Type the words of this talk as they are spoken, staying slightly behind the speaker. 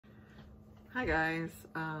Hi guys,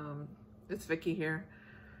 it's Vicky here.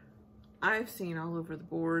 I've seen all over the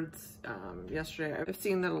boards yesterday. I've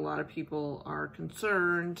seen that a lot of people are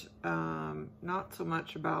concerned, not so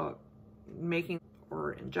much about making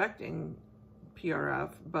or injecting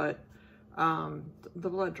PRF, but the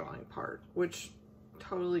blood drawing part, which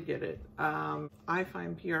totally get it. I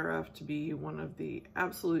find PRF to be one of the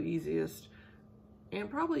absolute easiest and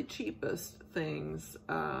probably cheapest things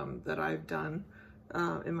that I've done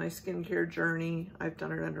in my skincare journey. I've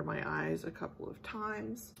done it under my eyes a couple of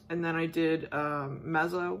times. And then I did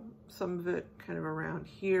meso, some of it kind of around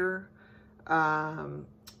here. And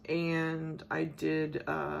I did,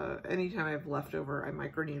 anytime I have leftover, I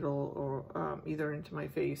microneedle or either into my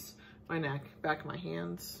face, my neck, back of my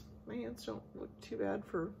hands. My hands don't look too bad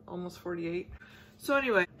for almost 48. So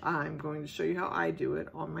anyway, I'm going to show you how I do it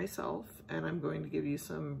on myself, and I'm going to give you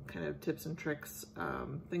some kind of tips and tricks,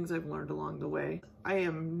 things I've learned along the way. I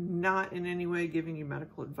am not in any way giving you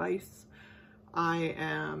medical advice. I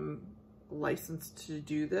am licensed to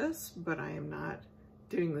do this, but I am not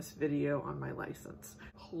doing this video on my license.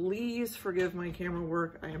 Please forgive my camera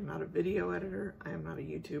work. I am not a video editor. I am not a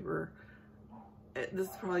YouTuber. This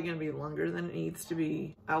is probably going to be longer than it needs to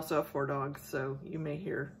be. I also have 4 dogs, so you may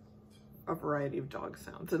hear a variety of dog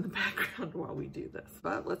sounds in the background while we do this,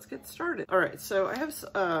 but let's get started. All right, so I have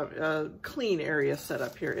a clean area set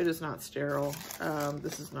up here. It is not sterile.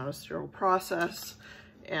 This is not a sterile process,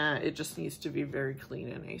 and it just needs to be very clean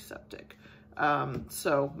and aseptic.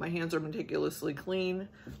 So my hands are meticulously clean.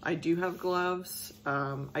 I do have gloves.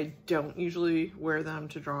 I don't usually wear them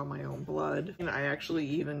to draw my own blood. And I actually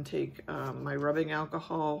even take my rubbing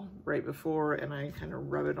alcohol right before, and I kind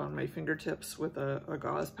of rub it on my fingertips with a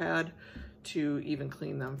gauze pad to even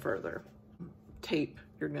clean them further. Tape.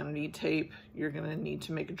 You're gonna need tape. You're gonna need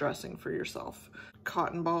to make a dressing for yourself.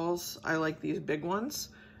 Cotton balls. I like these big ones.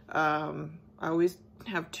 I always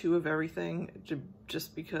have 2 of everything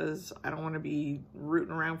just because I don't want to be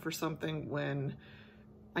rooting around for something when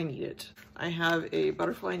I need it. I have a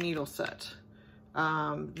butterfly needle set.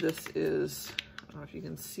 This is, I don't know if you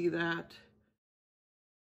can see that.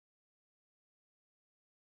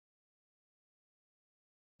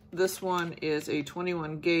 This one is a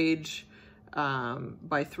 21 gauge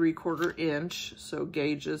by 3/4 inch. So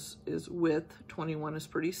gauge is width, 21 is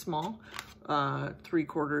pretty small.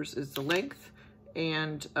 3/4 is the length.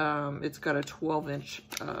 And it's got a 12-inch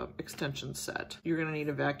extension set. You're gonna need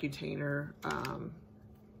a vacutainer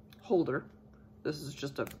holder. This is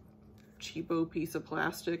just a cheapo piece of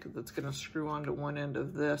plastic that's gonna screw onto one end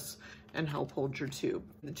of this and help hold your tube.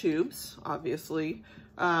 The tubes, obviously.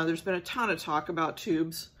 There's been a ton of talk about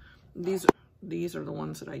tubes. These are the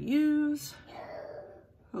ones that I use.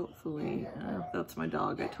 Hopefully, that's my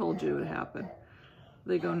dog. I told you it would happen.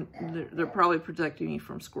 They're probably protecting me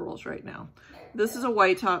from squirrels right now. This is a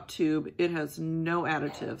white top tube. It has no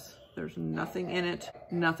additives. There's nothing in it,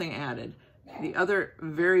 nothing added. The other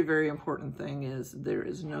very, very important thing is there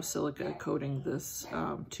is no silica coating this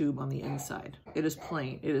tube on the inside. It is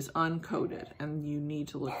plain, it is uncoated, and you need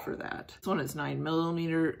to look for that. This one is 9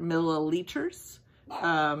 milliliters.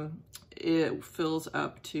 It fills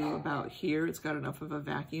up to about here. It's got enough of a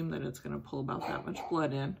vacuum that it's gonna pull about that much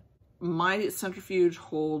blood in. My centrifuge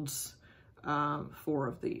holds 4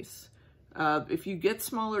 of these. If you get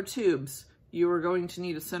smaller tubes, you are going to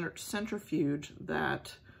need a centrifuge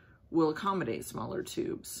that will accommodate smaller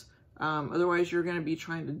tubes. Otherwise, you're going to be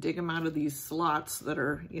trying to dig them out of these slots that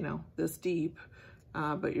are, you know, this deep,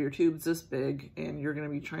 but your tube's this big, and you're going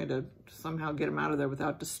to be trying to somehow get them out of there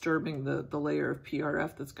without disturbing the layer of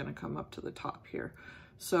PRF that's going to come up to the top here.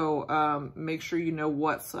 So make sure you know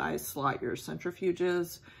what size slot your centrifuge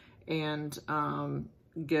is, and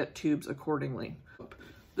get tubes accordingly.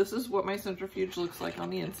 This is what my centrifuge looks like on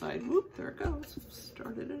the inside. Whoop, there it goes.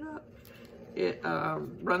 Started it up. It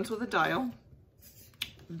runs with a dial.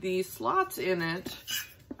 The slots in it,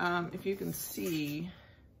 if you can see,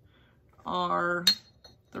 are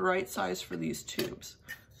the right size for these tubes.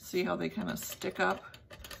 See how they kind of stick up?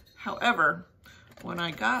 However, when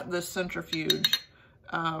I got this centrifuge,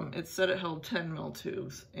 it said it held 10 mil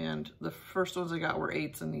tubes, and the first ones I got were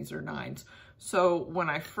 8s and these are 9s. So when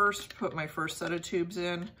I first put my first set of tubes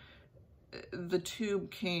in, the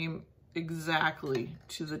tube came exactly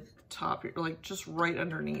to the top, like just right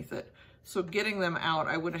underneath it. So getting them out,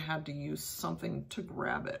 I would have had to use something to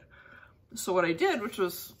grab it. So what I did, which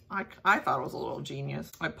was, I thought was a little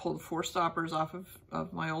genius, I pulled 4 stoppers off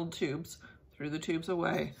of my old tubes, threw the tubes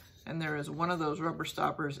away, and there is one of those rubber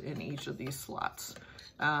stoppers in each of these slots.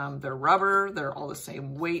 They're rubber, they're all the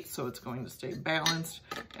same weight, so it's going to stay balanced,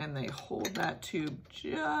 and they hold that tube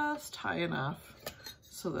just high enough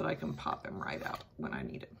so that I can pop them right out when I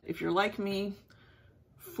need it. If you're like me,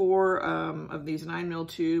 4 of these 9mm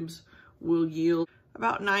tubes will yield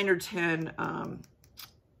about 9 or 10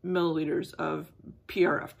 milliliters of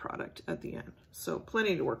PRF product at the end. So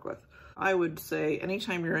plenty to work with. I would say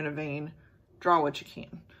anytime you're in a vein, draw what you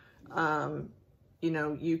can. You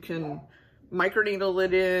know, you can microneedle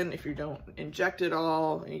it in. If you don't inject it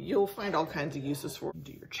all, you'll find all kinds of uses for it. You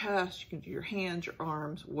can do your chest, you can do your hands, your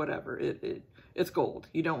arms, whatever. It's gold.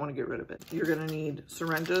 You don't want to get rid of it. You're going to need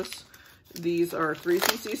syringes. These are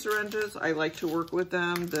 3cc syringes. I like to work with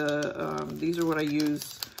them. These are what I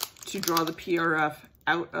use to draw the PRF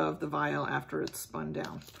out of the vial after it's spun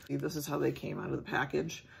down. This is how they came out of the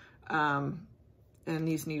package. And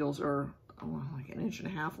these needles are like 1.5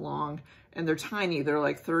 inches long, and they're tiny. They're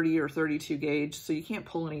like 30 or 32 gauge, so you can't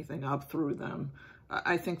pull anything up through them.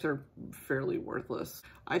 I think they're fairly worthless.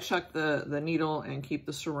 I chuck the needle and keep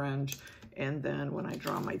the syringe, and then when I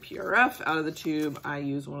draw my PRF out of the tube, I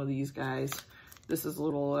use one of these guys. This is a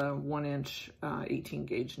little 1-inch 18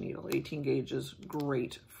 gauge needle. 18 gauge is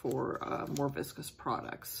great for more viscous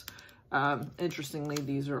products. Interestingly,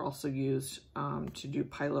 these are also used to do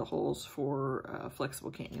pilot holes for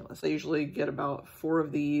flexible cannulas. I usually get about 4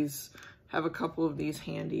 of these, have a couple of these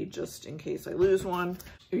handy just in case I lose one.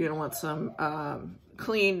 You're gonna want some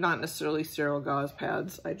clean, not necessarily sterile gauze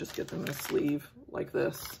pads. I just get them in a sleeve like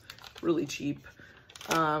this, really cheap.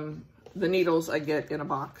 The needles I get in a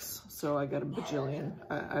box, so I got a bajillion.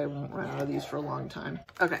 I won't run out of these for a long time.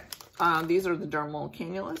 Okay, these are the dermal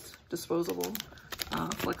cannulas, disposable.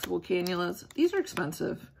 Flexible cannulas. These are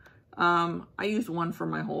expensive. I use one for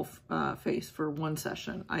my whole face for one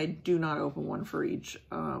session. I do not open one for each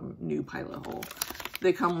new pilot hole.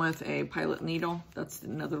 They come with a pilot needle. That's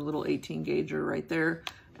another little 18 gauger right there.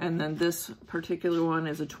 And then this particular one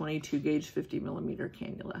is a 22 gauge 50 millimeter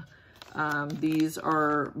cannula. These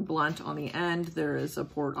are blunt on the end. There is a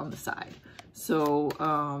port on the side. So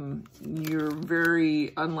you're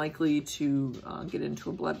very unlikely to get into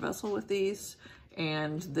a blood vessel with these.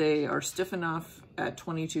 And they are stiff enough at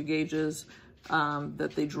 22 gauges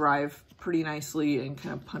that they drive pretty nicely and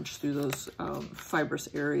kind of punch through those fibrous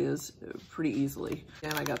areas pretty easily.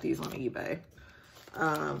 And I got these on eBay.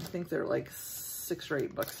 I think they're like $6 or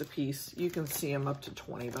 $8 a piece. You can see them up to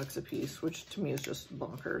 $20 a piece, which to me is just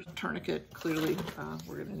bonkers. Tourniquet, clearly,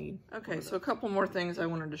 we're gonna need. Okay, so a couple more things I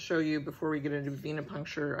wanted to show you before we get into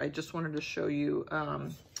venipuncture. I just wanted to show you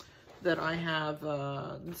that I have,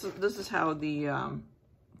 this is how the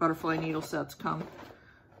butterfly needle sets come.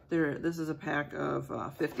 This is a pack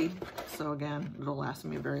of 50, so again, it'll last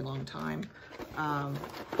me a very long time.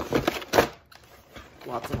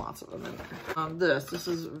 Lots and lots of them in there. This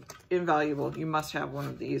is invaluable. You must have one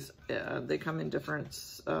of these. They come in different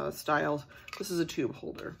styles. This is a tube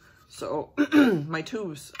holder. So my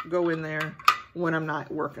tubes go in there when I'm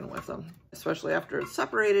not working with them, especially after it's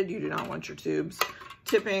separated. You do not want your tubes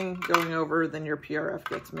tipping, going over, then your PRF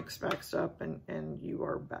gets mixed up and you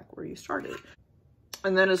are back where you started.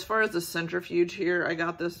 And then as far as the centrifuge here, I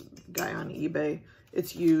got this guy on eBay.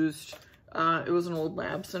 It's used. It was an old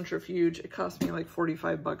lab centrifuge. It cost me like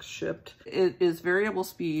 45 bucks shipped. It is variable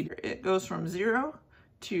speed. It goes from 0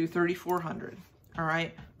 to 3,400. All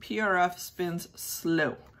right. PRF spins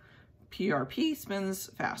slow. PRP spins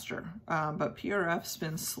faster, but PRF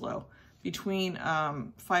spins slow. Between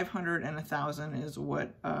 500 and 1,000 is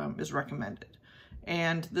what is recommended.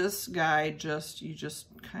 And this guy you just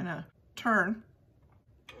kind of turn.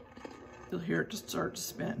 You'll hear it just start to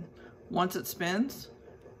spin. Once it spins,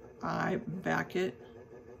 I back it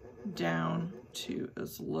down to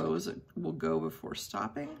as low as it will go before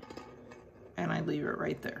stopping, and I leave it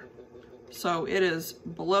right there. So it is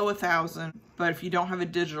below 1,000, but if you don't have a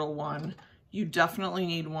digital one, you definitely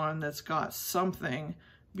need one that's got something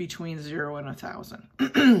between 0 and 1,000.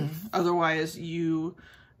 Otherwise, you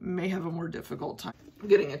may have a more difficult time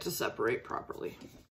getting it to separate properly.